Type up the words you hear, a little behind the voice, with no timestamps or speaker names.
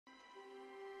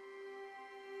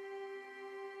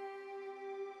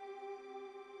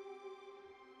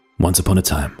Once upon a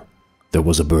time, there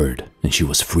was a bird and she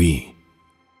was free.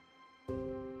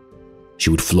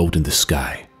 She would float in the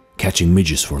sky, catching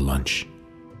midges for lunch.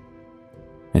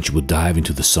 And she would dive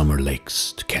into the summer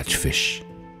lakes to catch fish.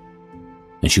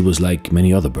 And she was like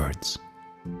many other birds.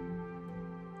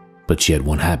 But she had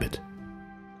one habit.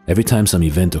 Every time some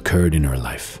event occurred in her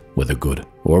life, whether good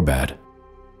or bad,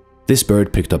 this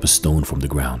bird picked up a stone from the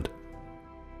ground.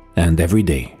 And every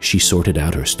day she sorted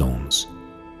out her stones,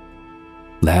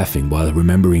 laughing while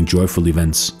remembering joyful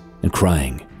events and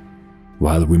crying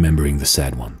while remembering the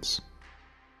sad ones.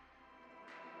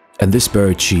 And this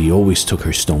bird, she always took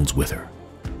her stones with her,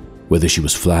 whether she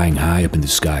was flying high up in the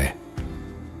sky,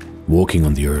 walking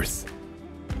on the earth,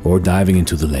 or diving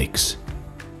into the lakes.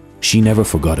 She never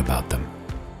forgot about them.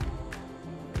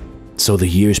 So the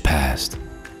years passed,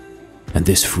 and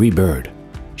this free bird,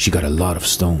 she got a lot of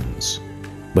stones,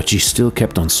 but she still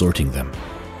kept on sorting them,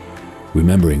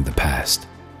 remembering the past.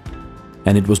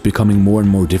 And it was becoming more and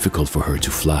more difficult for her to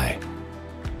fly,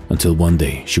 until one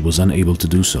day she was unable to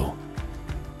do so.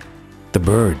 The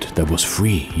bird that was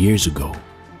free years ago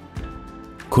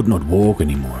could not walk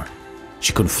anymore.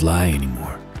 She couldn't fly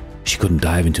anymore. She couldn't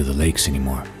dive into the lakes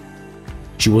anymore.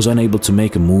 She was unable to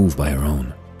make a move by her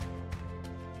own.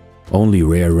 Only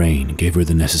rare rain gave her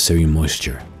the necessary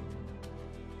moisture.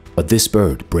 But this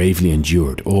bird bravely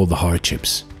endured all the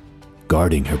hardships,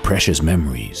 guarding her precious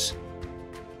memories.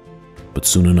 But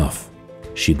soon enough,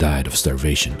 she died of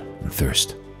starvation and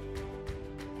thirst.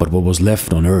 But what was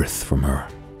left on earth from her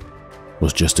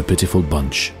was just a pitiful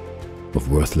bunch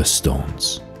of worthless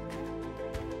stones.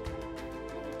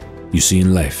 You see,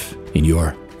 in life, in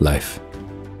your life,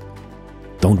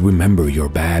 don't remember your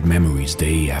bad memories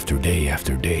day after day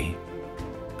after day,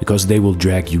 because they will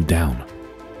drag you down.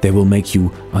 They will make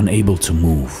you unable to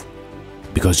move,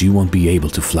 because you won't be able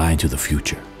to fly into the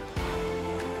future,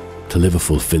 to live a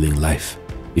fulfilling life,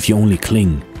 if you only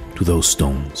cling to those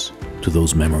stones, to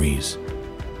those memories.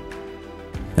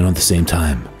 And at the same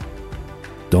time,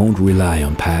 don't rely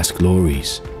on past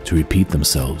glories to repeat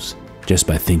themselves just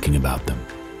by thinking about them.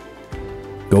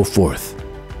 Go forth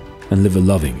and live a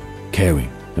loving,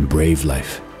 caring, and brave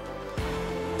life.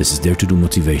 This is Dare to Do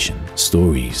Motivation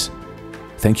Stories.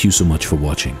 Thank you so much for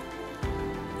watching,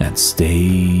 and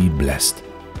stay blessed.